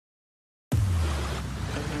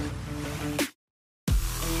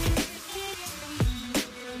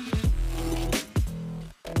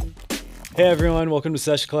Hey everyone, welcome to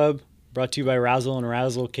Sesh Club, brought to you by Razzle and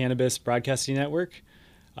Razzle Cannabis Broadcasting Network.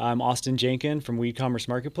 I'm Austin Jenkin from Weed Commerce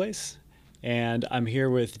Marketplace, and I'm here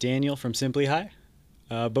with Daniel from Simply High.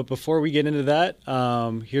 But before we get into that,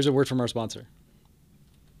 here's a word from our sponsor.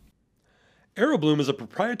 AeroBloom is a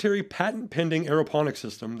proprietary patent-pending aeroponic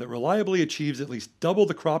system that reliably achieves at least double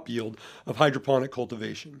the crop yield of hydroponic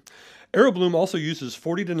cultivation. AeroBloom also uses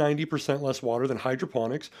 40 to 90% less water than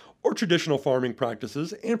hydroponics or traditional farming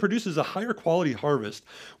practices and produces a higher quality harvest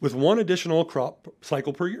with one additional crop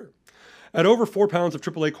cycle per year. At over 4 pounds of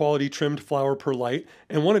AAA quality trimmed flower per light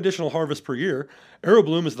and one additional harvest per year,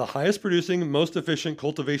 AeroBloom is the highest producing, most efficient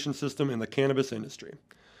cultivation system in the cannabis industry.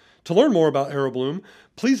 To learn more about AeroBloom,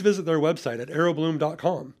 please visit their website at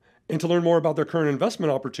aerobloom.com. And to learn more about their current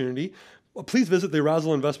investment opportunity, please visit the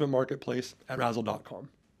Razzle Investment Marketplace at razzle.com.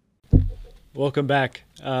 Welcome back.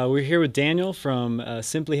 We're here with Daniel from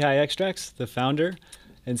Simply High Extracts, the founder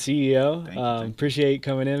and CEO. Thank you. Appreciate you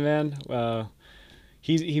coming in, man.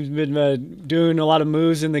 He's been doing a lot of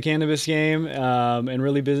moves in the cannabis game and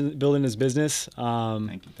really building his business.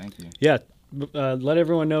 Thank you. Yeah, let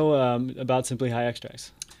everyone know about Simply High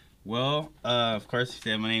Extracts. Well, of course, you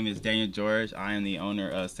said my name is Daniel George. I am the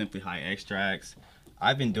owner of Simply High Extracts.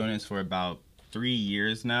 I've been doing this for about 3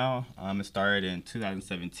 years now. It started in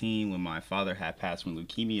 2017 when my father had passed from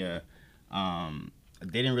leukemia. I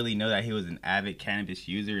didn't really know that he was an avid cannabis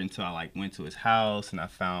user until I went to his house and I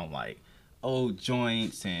found old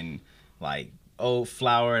joints and old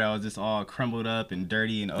flour that was just all crumbled up and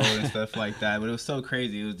dirty and old and stuff like that. But it was so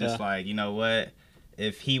crazy. It was just you know what?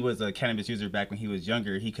 If he was a cannabis user back when he was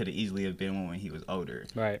younger, he could have easily have been one when he was older.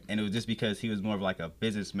 Right. And it was just because he was more of a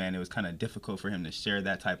businessman. It was kind of difficult for him to share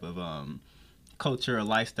that type of culture or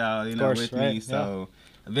lifestyle, with me. So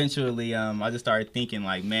eventually, I just started thinking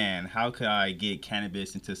man, how could I get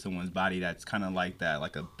cannabis into someone's body that's kind of like that,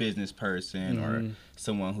 like a business person or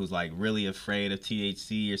someone who's really afraid of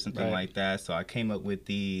THC or something like that. So I came up with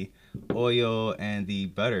the oil and the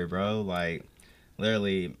butter, bro.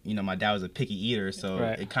 Literally, my dad was a picky eater, so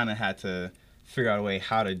it kind of had to figure out a way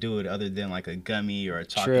how to do it other than a gummy or a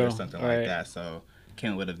chocolate or something like that. So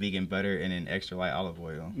came up with a vegan butter and an extra light olive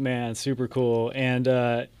oil. Man, super cool. And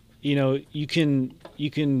you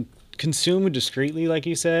can consume it discreetly, like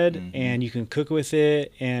you said, and you can cook with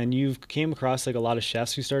it. And you've came across a lot of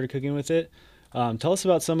chefs who started cooking with it. Tell us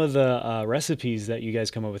about some of the recipes that you guys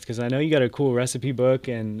come up with, because I know you got a cool recipe book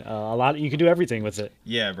and you can do everything with it.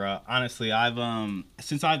 Yeah, bro. Honestly, I've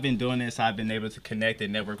since I've been doing this, I've been able to connect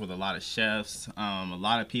and network with a lot of chefs, a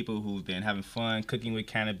lot of people who've been having fun cooking with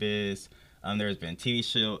cannabis. There's been TV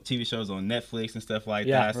shows on Netflix and stuff like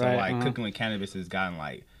that. So cooking with cannabis has gotten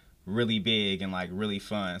really big and really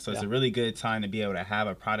fun. So it's a really good time to be able to have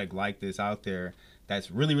a product like this out there that's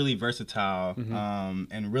really, really versatile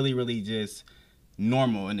and really, really just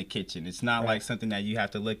normal in the kitchen. It's not something that you have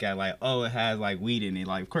to look at oh, it has weed in it.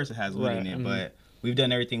 Of course it has weed in it, but we've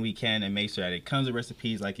done everything we can to make sure that it comes with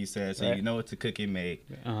recipes, like you said, so you know what to cook and make.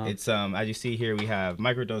 It's as you see here, we have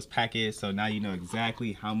microdose packets, so now you know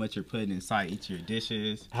exactly how much you're putting inside each of your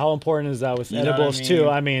dishes. How important is that with edibles too?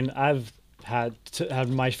 I mean, I've had to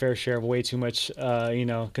have my fair share of way too much,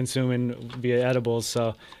 consuming via edibles,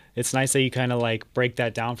 so it's nice that you kind of break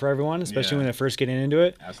that down for everyone, especially when they're first getting into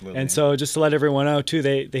it. Absolutely. And so just to let everyone know too,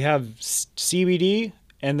 they have CBD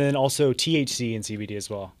and then also THC and CBD as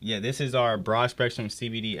well. Yeah, this is our broad spectrum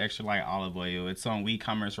CBD extra light olive oil. It's on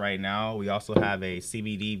WeCommerce right now. We also have a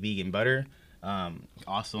CBD vegan butter,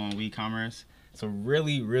 also on WeCommerce. It's a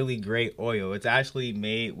really, really great oil. It's actually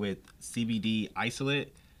made with CBD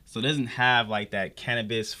isolate. So it doesn't have that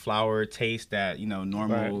cannabis flower taste that,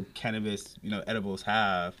 normal cannabis, edibles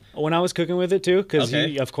have. When I was cooking with it too, because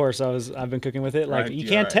of course I've been cooking with it. You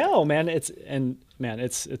can't tell, man. It's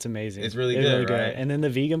amazing. It's really good, right? And then the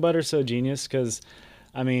vegan butter's so genius because,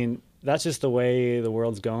 I mean, that's just the way the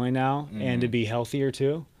world's going now, and to be healthier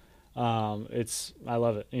too. I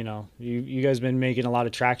love it. You guys been making a lot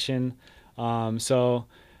of traction, so.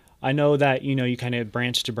 I know that you kind of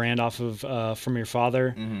branched to brand off of from your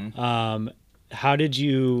father. How did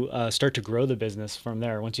you start to grow the business from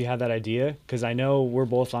there once you had that idea? Because I know we're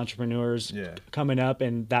both entrepreneurs coming up,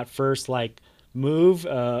 and that first move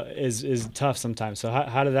is tough sometimes. So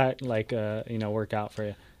how did that work out for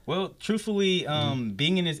you? Well, truthfully,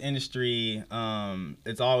 being in this industry,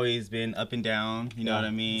 it's always been up and down. You know what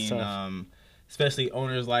I mean? Especially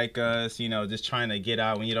owners like us, just trying to get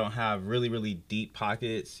out when you don't have really, really deep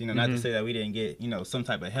pockets. Not to say that we didn't get, some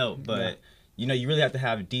type of help, but you really have to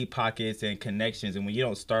have deep pockets and connections. And when you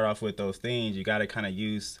don't start off with those things, you got to kind of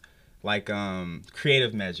use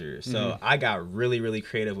creative measures. So I got really, really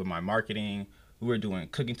creative with my marketing, we were doing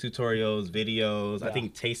cooking tutorials, videos. Yeah. I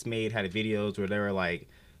think Tastemade had videos where they were like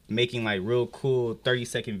making like real cool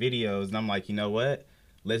 30-second videos, and I'm like, you know what?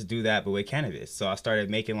 Let's do that, but with cannabis. So I started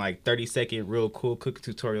making like 30-second real cool cooking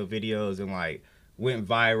tutorial videos, and like went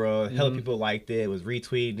viral. Hella people liked it, was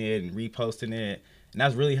retweeting it and reposting it, and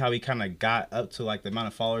that's really how we kind of got up to like the amount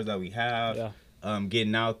of followers that we have. Yeah.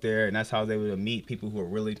 Getting out there, and that's how I was able to meet people who are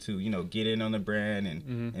willing to, you know, get in on the brand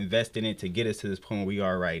and invest in it to get us to this point where we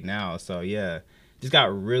are right now. So yeah, just got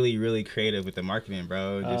really, really creative with the marketing,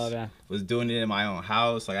 bro. Just was doing it in my own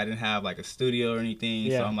house. Like I didn't have like a studio or anything,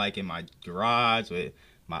 so I'm like in my garage with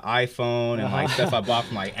my iPhone and like stuff I bought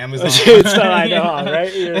from like Amazon. Stuff I know,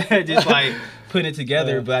 right? Yeah. Just like putting it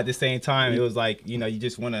together, but at the same time, it was like, you know, you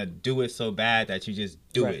just want to do it so bad that you just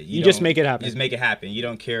do it. You just make it happen. You just make it happen. You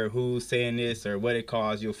don't care who's saying this or what it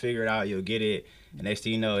costs. You'll figure it out. You'll get it. And next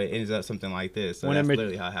thing you know, it ends up something like this. So that's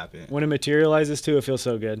literally how it happened. When it materializes too, it feels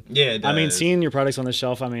so good. Yeah, it does. I mean, seeing your products on the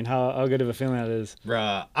shelf, I mean, how good of a feeling that is.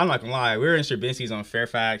 Bruh, I'm not gonna lie. We were in Stravinsky's on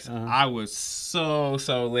Fairfax. I was so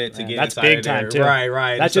lit to get that's inside big of there. time too.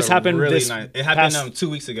 Right. That just happened really this nice. It happened 2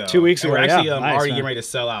 weeks ago. 2 weeks ago, and we're actually nice, already man. getting ready to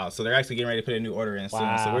sell out. So they're actually getting ready to put a new order in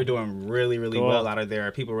soon. So we're doing really Cool. well out of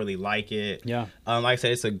there. People really like it. Yeah. Like I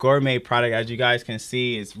said, it's a gourmet product. As you guys can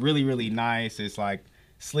see, it's really nice. It's like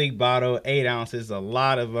sleek bottle, 8 ounces, a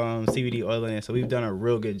lot of CBD oil in it. So we've done a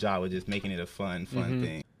real good job with just making it a fun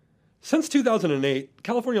thing. Since 2008,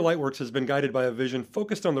 California Lightworks has been guided by a vision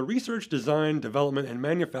focused on the research, design, development, and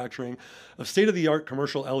manufacturing of state-of-the-art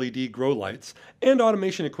commercial LED grow lights and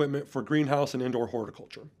automation equipment for greenhouse and indoor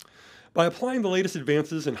horticulture. By applying the latest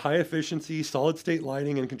advances in high-efficiency, solid-state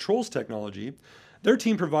lighting and controls technology, their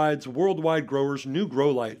team provides worldwide growers new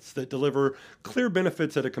grow lights that deliver clear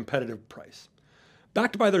benefits at a competitive price.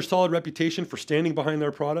 Backed by their solid reputation for standing behind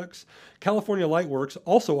their products, California Lightworks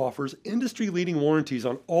also offers industry-leading warranties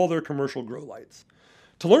on all their commercial grow lights.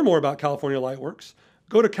 To learn more about California Lightworks,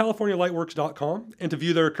 go to californialightworks.com, and to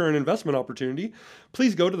view their current investment opportunity,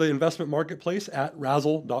 please go to the investment marketplace at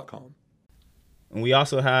razzle.com. And we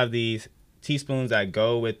also have these teaspoons that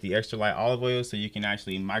go with the extra light olive oil, so you can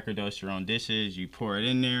actually microdose your own dishes. You pour it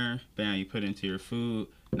in there, bam, you put it into your food.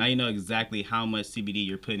 Now you know exactly how much CBD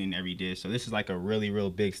you're putting in every dish. So this is like a real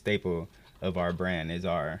big staple of our brand is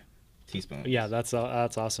our teaspoons. Yeah, that's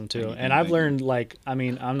awesome too. And I've learned, like, I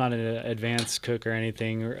mean, I'm not an advanced cook or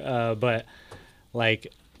anything, but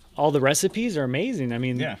like all the recipes are amazing. I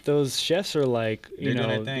mean, those chefs are like, you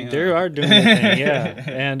know, they are doing their thing. Yeah.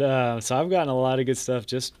 And so I've gotten a lot of good stuff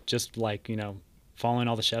just like, you know, following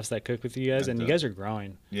all the chefs that cook with you guys, and you guys are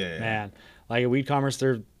growing. Yeah. Man, like at Weed Commerce,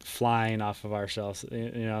 they're flying off of our shelves,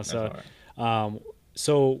 you know, so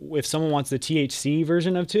so if someone wants the THC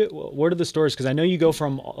version of it, where are the stores? Because I know you go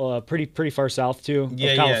from pretty far south too, of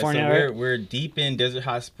California. So right? we're deep in Desert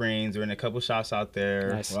Hot Springs. We're in a couple shops out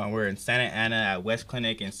there. Nice. We're in Santa Ana at West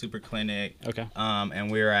Clinic and Super Clinic. Okay. And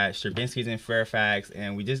we're at Stravinsky's in Fairfax,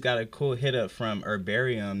 and we just got a cool hit up from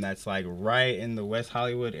Herbarium that's like right in the West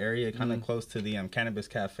Hollywood area, kind of close to the Cannabis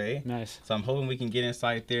Cafe. Nice. So I'm hoping we can get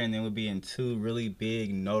inside there, and then we'll be in 2 really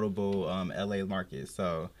big, notable LA markets.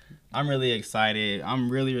 So I'm really excited. I'm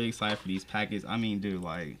really excited for these packets. I mean, dude,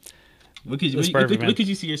 like, what could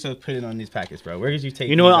you see yourself putting on these packets, bro? Where could you take?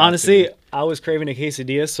 You know what? Honestly, I was craving a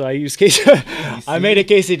quesadilla, so I used quesadilla. I made a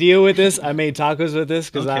quesadilla with this. I made tacos with this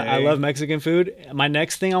because I love Mexican food. My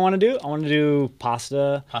next thing I want to do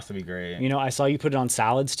pasta. Pasta be great. You know, I saw you put it on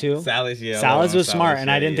salads too. Salads, yeah. Salads was smart, and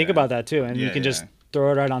I didn't think about that too. And you can just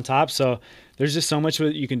throw it right on top. So there's just so much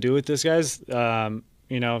you can do with this, guys.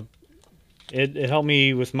 You know. It helped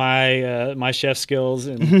me with my my chef skills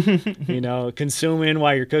and you know, consuming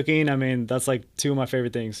while you're cooking. I mean, that's like 2 of my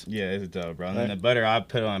favorite things. Yeah, it's dope, bro. And then the butter, I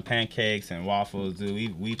put it on pancakes and waffles,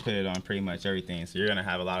 dude. We put it on pretty much everything. So you're gonna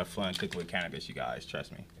have a lot of fun cooking with cannabis, you guys.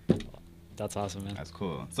 Trust me. That's awesome, man. That's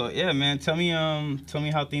cool. So yeah, man, tell me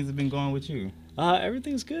how things have been going with you.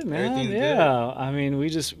 Everything's good, man. Everything's good. I mean,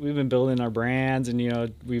 we've been building our brands, and you know,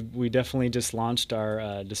 we definitely just launched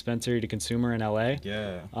our dispensary to consumer in LA.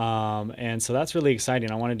 Yeah. And so that's really exciting.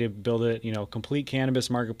 I wanted to build it, you know, complete cannabis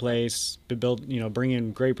marketplace, bring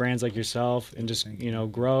in great brands like yourself, and just you know,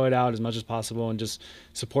 grow it out as much as possible, and just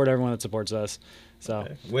support everyone that supports us. So,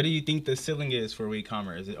 what do you think the ceiling is for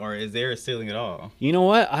e-commerce, or is there a ceiling at all? You know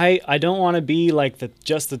what? I don't want to be like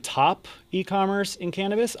just the top e-commerce in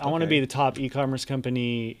cannabis. I want to be the top e-commerce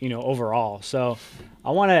company, you know, overall. So,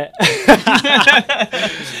 I want to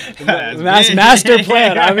master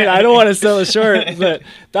plan. I mean, I don't want to sell it short, but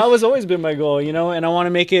that was always been my goal, you know. And I want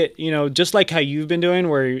to make it, you know, just like how you've been doing,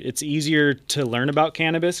 where it's easier to learn about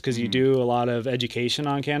cannabis because you do a lot of education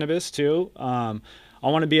on cannabis too. I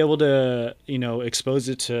want to be able to, you know, expose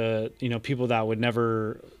it to, you know, people that would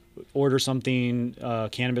never order something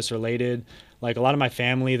cannabis related. Like a lot of my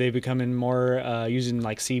family, they becoming more using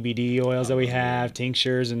like CBD oils that we have,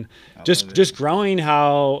 tinctures, and just growing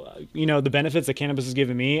how, you know, the benefits that cannabis has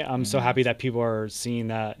given me. I'm so happy that people are seeing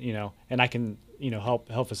that, you know, and I can, you know,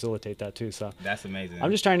 help facilitate that too. So that's amazing.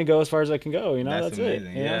 I'm just trying to go as far as I can go, you know. That's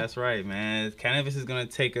amazing. it. Yeah, that's right, man. Cannabis is gonna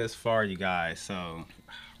take us far, you guys. So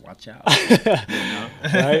watch out.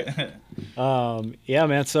 Right? Yeah,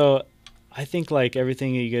 man. So I think like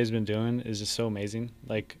everything you guys been doing is just so amazing.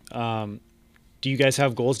 Like, do you guys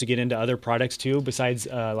have goals to get into other products too, besides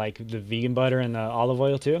like the vegan butter and the olive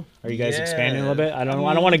oil too? Are you guys expanding a little bit? I don't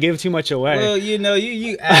want to give too much away. Well, you know,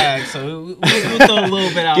 you asked, so we'll throw a little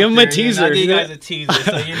bit out. Give them there, a teaser. You know, I give you guys a teaser.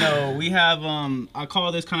 So you know, we have I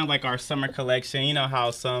call this kind of like our summer collection. You know how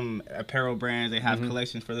some apparel brands, they have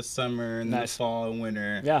collections for the summer and the fall and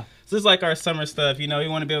winter. Yeah. So it's like our summer stuff. You know, you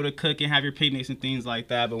want to be able to cook and have your picnics and things like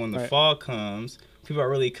that. But when the fall comes, people are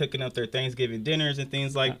really cooking up their Thanksgiving dinners and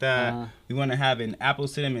things like that. We want to have an apple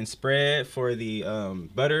cinnamon spread for the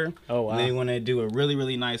butter. Oh, wow. And then we want to do a really,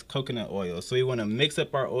 really nice coconut oil. So we want to mix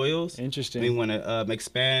up our oils. Interesting. We want to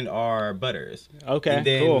expand our butters. Okay, and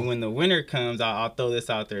then cool. when the winter comes, I'll throw this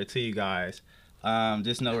out there to you guys.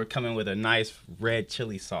 Just know we're coming with a nice red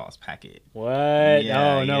chili sauce packet. What?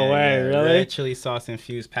 Oh, no way. Really? Red chili sauce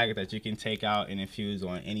infused packet that you can take out and infuse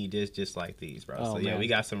on any dish just like these, bro. Oh, so yeah, man. we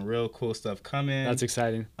got some real cool stuff coming. That's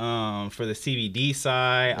exciting. For the CBD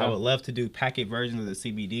side, I would love to do packet versions of the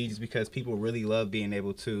CBD just because people really love being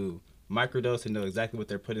able to microdose and know exactly what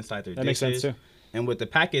they're putting inside their dishes. That makes sense too. And with the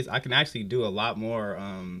packets, I can actually do a lot more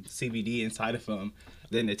CBD inside of them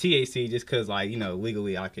than the THC, just because, like, you know,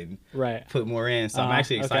 legally I can put more in. So I'm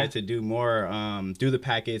actually excited to do more, do the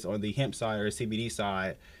packets on the hemp side or CBD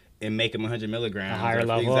side and make them 100 milligrams. A higher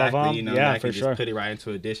level of them? You know, yeah, I can for sure. just put it right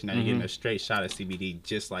into a dish and now you're getting a straight shot of CBD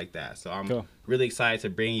just like that. So I'm really excited to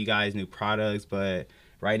bring you guys new products, but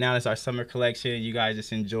right now it's our summer collection. You guys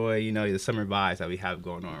just enjoy, you know, the summer vibes that we have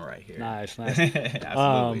going on right here. Nice, nice.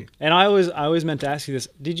 Absolutely. And I always meant to ask you this.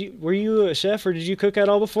 Were you a chef or did you cook at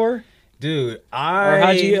all before? Dude, or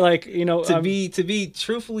how'd you get, like, you know, to be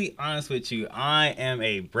truthfully honest with you, I am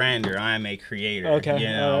a brander. I am a creator. Okay. You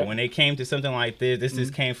know, when it came to something like this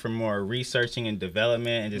just came from more researching and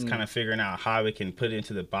development and just kind of figuring out how we can put it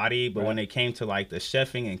into the body. But when it came to like the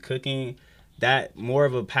chefing and cooking, that more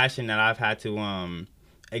of a passion that I've had to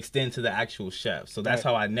extend to the actual chef. So that's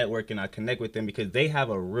how I network and I connect with them, because they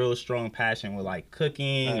have a real strong passion with like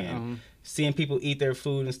cooking and seeing people eat their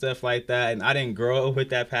food and stuff like that. And I didn't grow up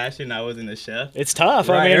with that passion. I wasn't a chef. It's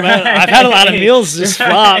tough. I mean, I've had a lot of meals just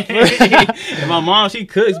flop. And my mom, she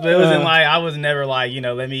cooks, but it wasn't like, I was never like, you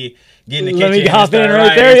know, let me get in the kitchen. Let me hop in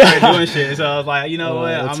right there. Yeah. Start doing shit. So I was like, you know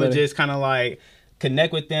what? I'm going to just kind of like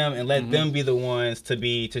connect with them and let them be the ones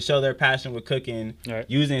to show their passion with cooking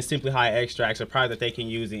using Simply High extracts, a product that they can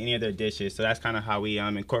use in any of their dishes. So that's kind of how we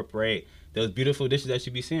incorporate those beautiful dishes that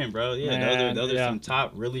you be seeing, bro. Yeah, man, those are some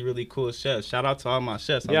top really, really cool chefs. Shout out to all my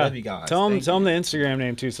chefs. I love you guys. Tell them the Instagram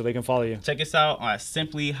name too so they can follow you. Check us out on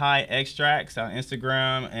Simply High Extracts on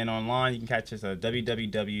Instagram, and online you can catch us at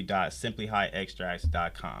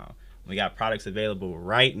www.simplyhighextracts.com. We got products available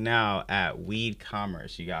right now at Weed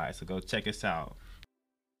Commerce, you guys. So go check us out.